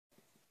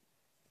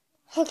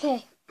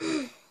Okay,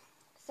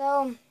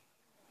 so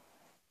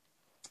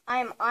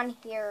I'm on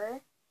here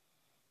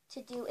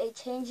to do a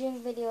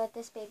changing video with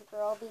this baby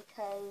girl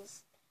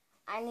because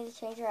I need to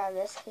change her out of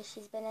this because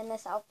she's been in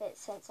this outfit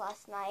since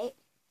last night,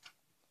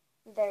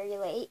 very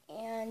late,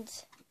 and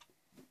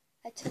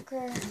I took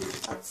her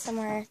out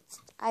somewhere.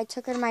 I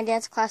took her to my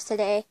dance class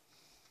today,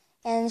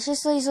 and it's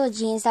just these little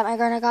jeans that my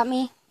grandma got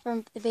me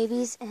from the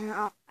babies, and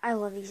I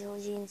love these little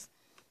jeans.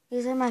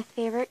 These are my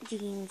favorite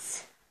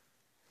jeans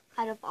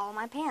out of all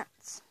my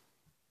pants.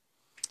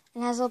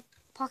 And it has little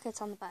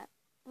pockets on the butt.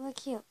 Really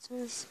cute. It's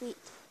really sweet.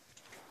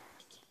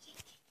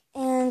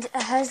 And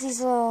it has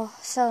these little...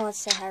 So let's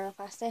say hi real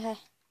fast. Say hi.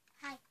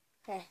 Hi.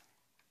 Okay.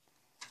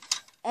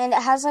 And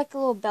it has like a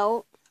little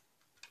belt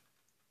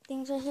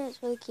things right here.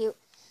 It's really cute.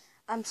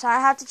 So I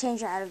have to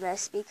change her out of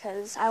this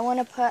because I want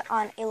to put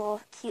on a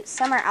little cute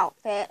summer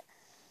outfit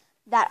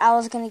that I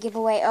was going to give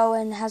away. Oh,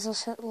 and it has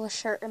a little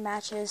shirt and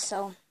matches.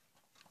 So,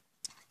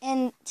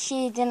 and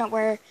she didn't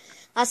wear...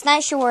 Last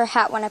night she wore a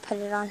hat when I put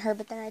it on her,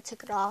 but then I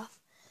took it off.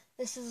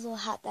 This is a little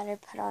hat that I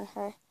put on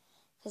her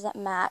because it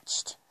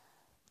matched.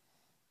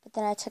 But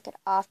then I took it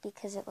off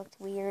because it looked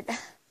weird.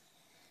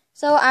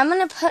 So I'm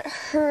going to put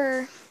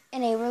her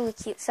in a really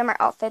cute summer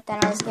outfit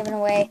that I was giving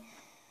away.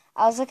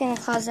 I was looking in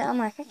the closet. I'm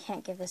like, I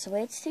can't give this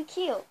away. It's too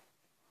cute.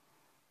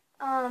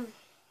 It's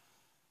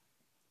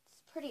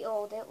pretty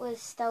old. It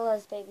was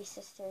Stella's baby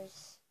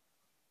sister's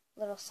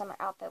little summer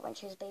outfit when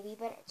she was a baby.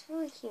 But it's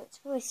really cute.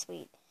 It's really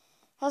sweet.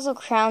 It has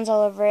little crowns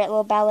all over it.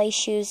 Little ballet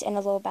shoes and a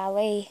little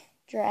ballet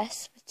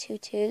dress with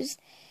tutus.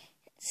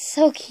 It's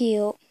so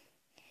cute.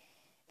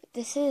 But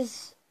this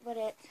is what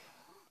it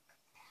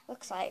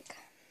looks like.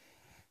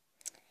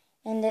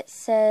 And it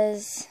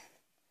says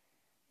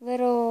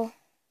little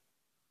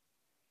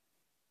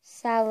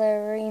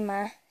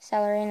Salarina.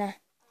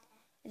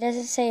 It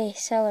doesn't say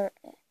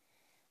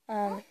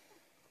oh,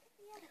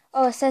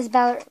 it says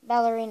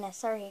ballerina.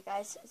 Sorry,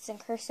 guys. It's in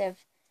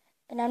cursive.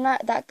 And I'm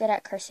not that good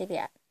at cursive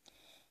yet.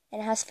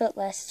 And it has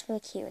footless. It's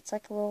really cute. It's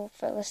like a little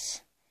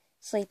footless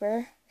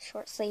sleeper.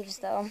 Short sleeves,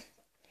 though.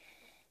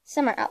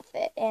 Summer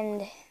outfit.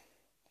 And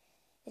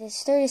it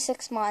is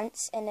 36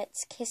 months. And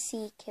it's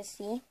Kissy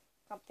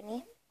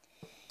Company.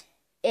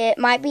 It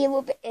might be a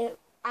little bit...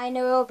 I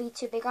know it will be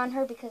too big on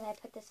her because I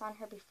put this on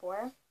her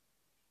before.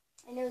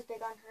 I know it was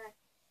big on her.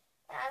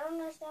 But I don't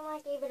understand why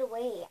I gave it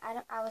away.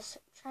 I was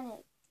trying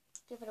to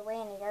give it away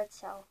in a yard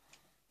sale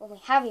when we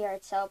have a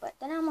yard sale. But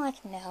then I'm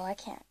like, no, I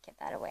can't give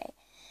that away.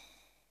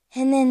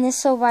 And then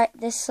this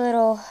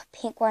little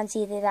pink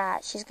onesie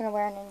that she's going to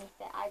wear underneath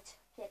it, I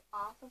took it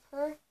off of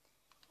her.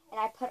 And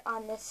I put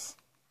on this,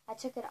 I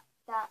took that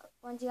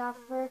onesie off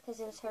of her because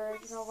it was her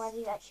original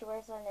onesie that she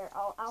wears under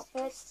all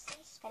outfits.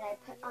 And I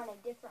put on a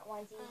different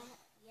onesie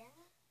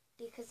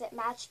because it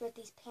matched with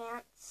these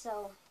pants.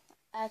 So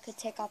I could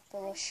take off the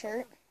little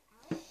shirt.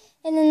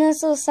 And then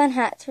this little sun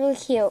hat, it's really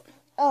cute.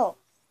 Oh,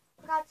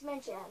 forgot to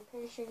mention, I'm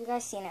pretty sure you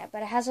guys seen it,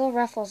 but it has little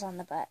ruffles on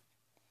the butt.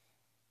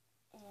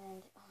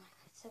 And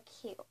so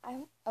cute.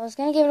 I was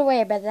going to give it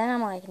away, but then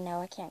I'm like,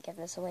 no, I can't give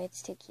this away.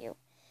 It's too cute.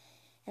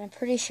 And I'm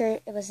pretty sure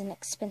it was an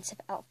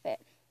expensive outfit.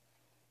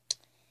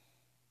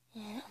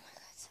 And, oh my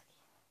God, so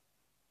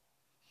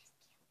cute.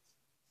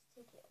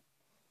 So cute.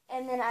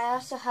 And then I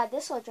also had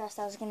this little dress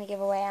that I was going to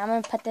give away. I'm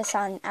going to put this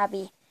on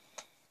Abby.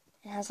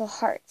 It has little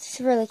hearts. It's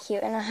really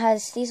cute. And it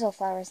has these little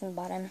flowers in the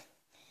bottom.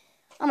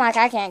 I'm like,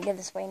 I can't give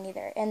this away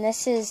neither. And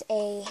this is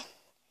a...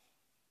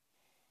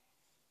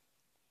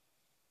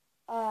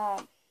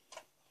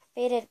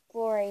 Faded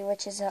Glory,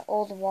 which is an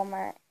old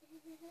Walmart.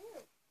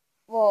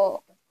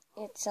 Well,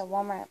 it's a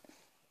Walmart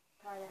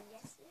product.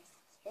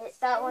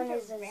 That one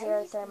is a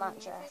zero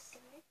thermont dress.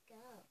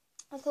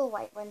 There's a little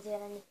white onesie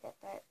underneath it,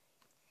 but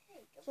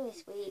it's really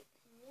sweet.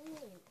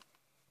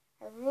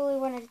 I really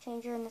wanted to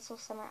change her in this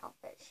little summer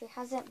outfit. She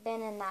hasn't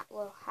been in that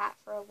little hat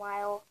for a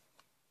while.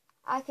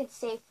 I could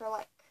say for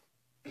like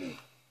 8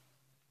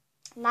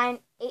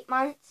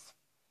 months.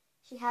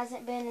 She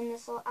hasn't been in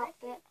this little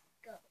outfit.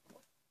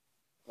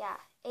 Yeah,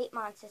 8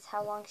 months is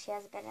how long she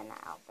has been in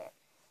that outfit.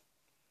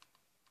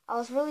 I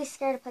was really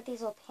scared to put these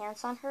little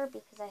pants on her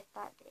because I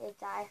thought it would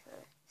dye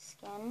her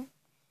skin.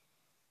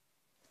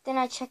 Then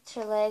I checked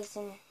her legs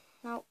and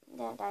nope,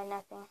 didn't dye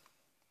nothing.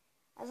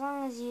 As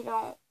long as you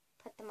don't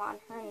put them on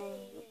her and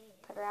then you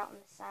put her out in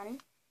the sun,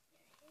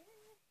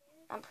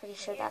 I'm pretty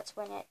sure that's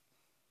when it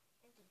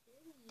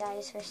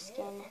dyes her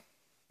skin.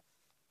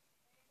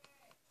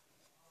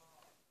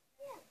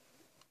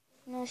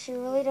 No, she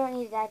really don't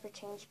need a diaper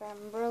change, but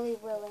I'm really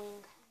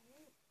willing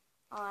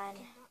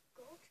on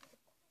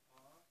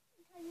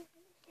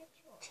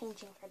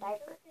changing her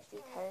diaper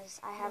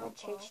because I haven't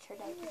changed her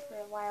diaper for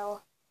a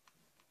while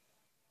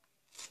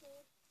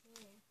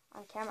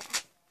on camera.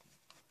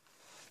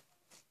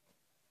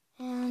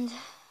 And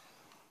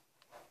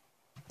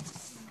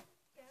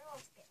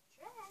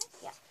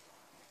yeah.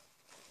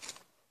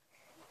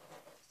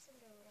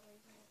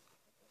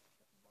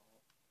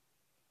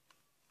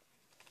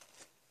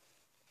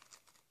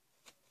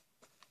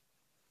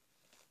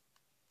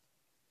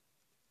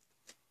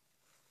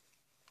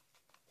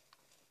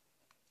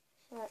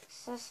 She looks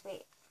so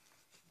sweet.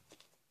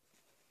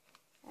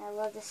 And I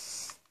love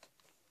this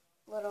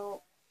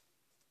little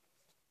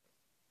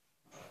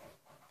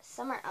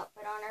summer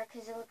outfit on her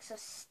because it looks so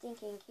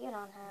stinking cute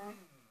on her.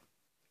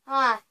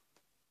 Huh?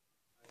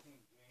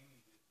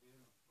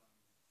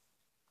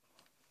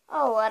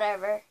 Oh,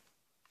 whatever.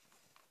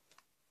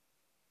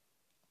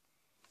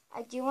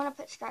 I do want to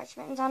put scratch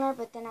mittens on her,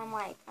 but then I'm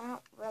like, I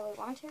don't really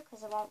want to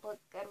because it won't look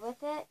good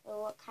with it.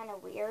 It'll look kind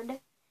of weird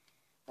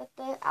with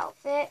the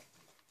outfit.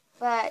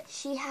 But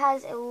she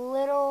has a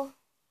little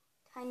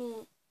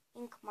tiny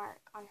ink mark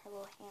on her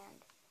little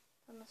hand,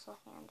 on this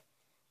little hand.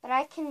 But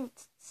I can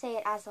say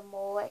it as a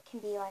mole. It can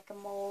be like a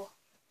mole.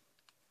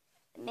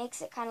 It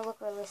makes it kind of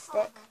look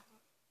realistic.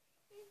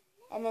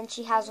 And then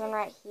she has one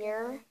right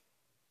here.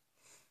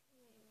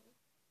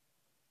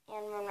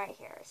 And one right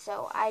here.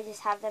 So I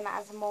just have them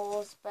as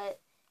moles,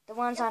 but the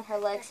ones on her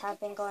legs have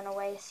been going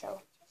away,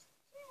 so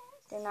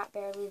they're not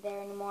barely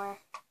there anymore.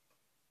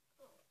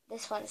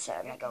 This one's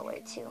starting to go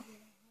away too.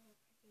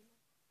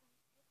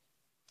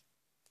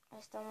 I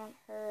just don't want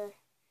her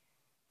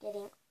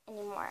getting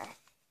any more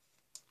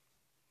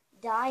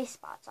dye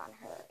spots on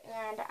her.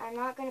 And I'm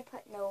not going to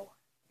put no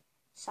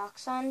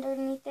socks on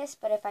underneath this,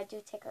 but if I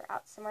do take her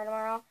out somewhere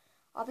tomorrow,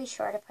 I'll be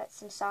sure to put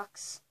some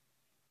socks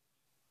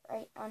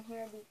right on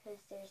here because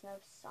there's no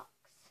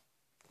socks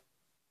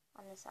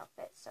on this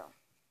outfit, so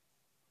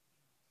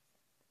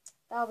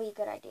that'll be a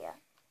good idea.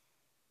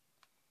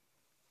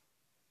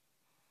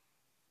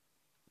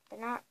 But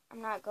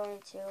I'm not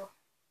going to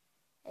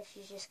if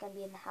she's just going to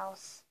be in the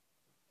house,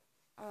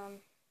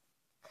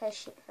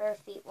 because her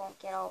feet won't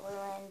get all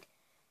ruined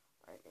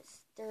or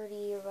just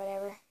dirty or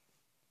whatever.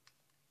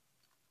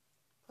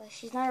 Plus,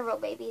 she's not a real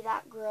baby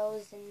that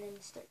grows and then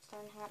starts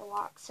learning how to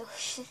walk, so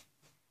she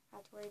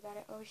not to worry about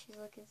it. Oh, she's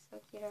looking so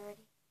cute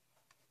already.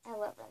 I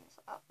love her in this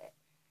outfit.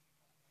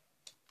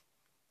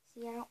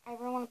 See, I don't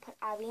ever want to put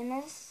Abby in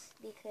this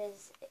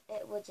because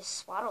it will just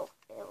swaddle.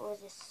 It will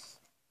just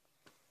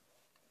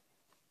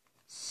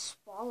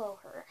swallow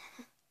her.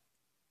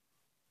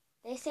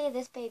 They say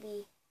this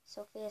baby,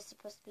 Sophia, is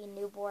supposed to be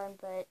newborn,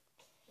 but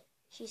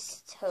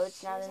she's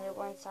toads, not a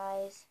newborn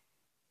size.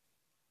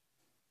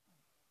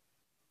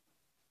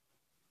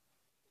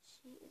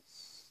 She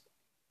is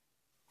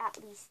at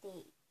least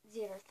a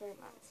 0 to 3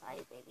 month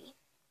size baby.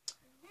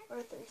 Or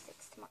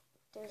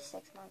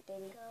 36-month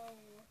baby.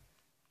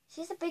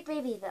 She's a big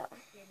baby though.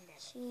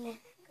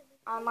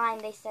 Online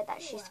they said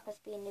that she's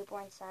supposed to be a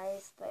newborn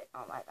size, but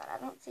oh my god, I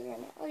don't see her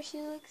now. Oh,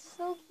 she looks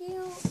so cute.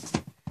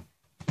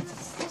 She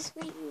looks so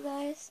sweet, you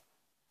guys.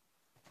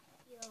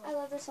 I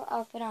love this little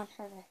outfit on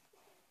her.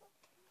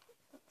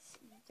 Looks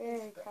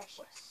very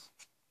precious.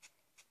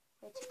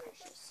 Way too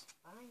precious.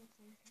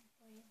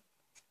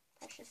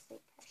 Preciously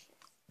precious.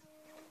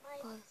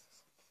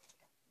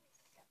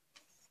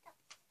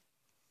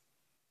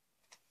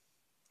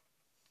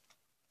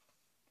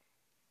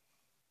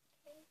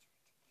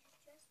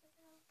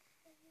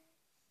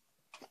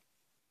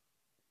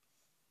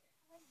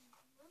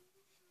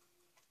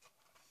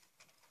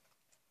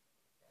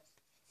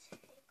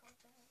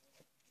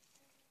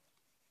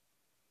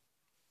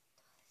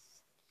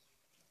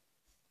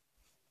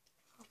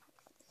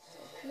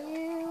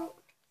 Oh,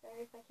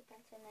 sorry if I keep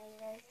answering that, you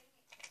guys.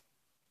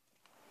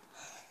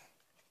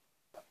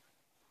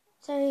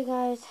 Sorry, you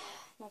guys.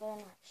 Another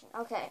interruption.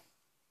 Okay.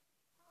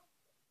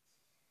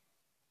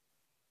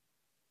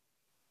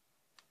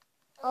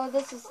 Oh,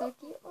 this is so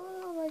cute.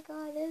 Oh my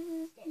god, this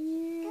is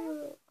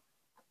cute.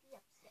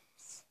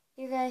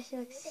 You guys, she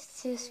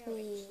looks too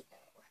sweet.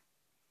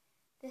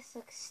 This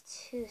looks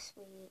too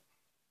sweet.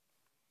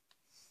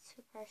 It's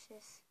too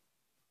precious.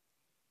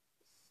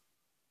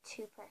 It's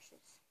too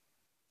precious.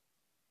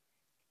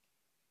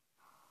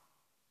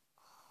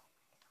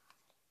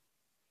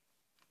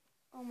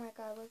 Oh my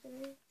god, look at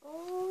her.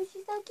 Oh,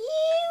 she's so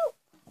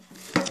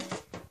cute.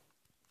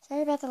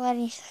 Sorry about the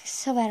lighting. She looks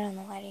so bad on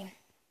the lighting.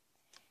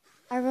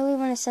 I really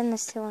want to send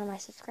this to one of my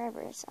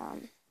subscribers.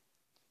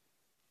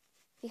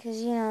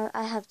 Because, you know,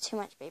 I have too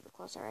much baby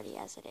clothes already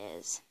as it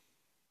is.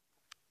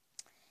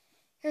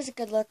 Here's a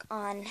good look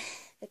on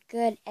the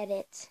good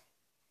edit.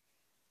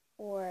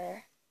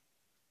 Or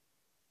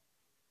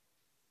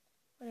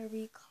whatever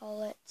you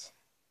call it.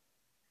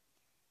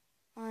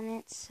 On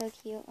it. So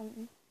cute.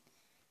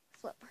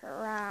 Flip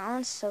her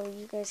around so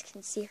you guys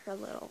can see her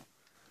little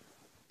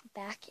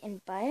back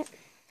and butt.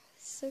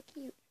 So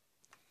cute.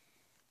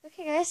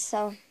 Okay, guys,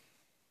 so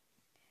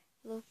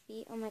little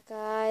feet. Oh my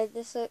god,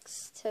 this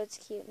looks toad's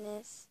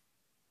cuteness.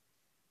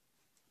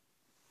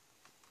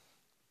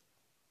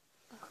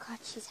 Oh god,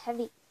 she's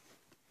heavy.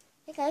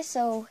 Hey guys,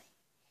 so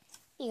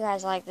if you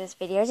guys like this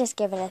video, just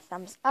give it a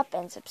thumbs up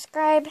and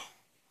subscribe.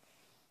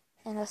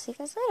 And I'll see you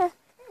guys later.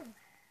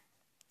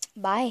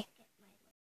 Bye.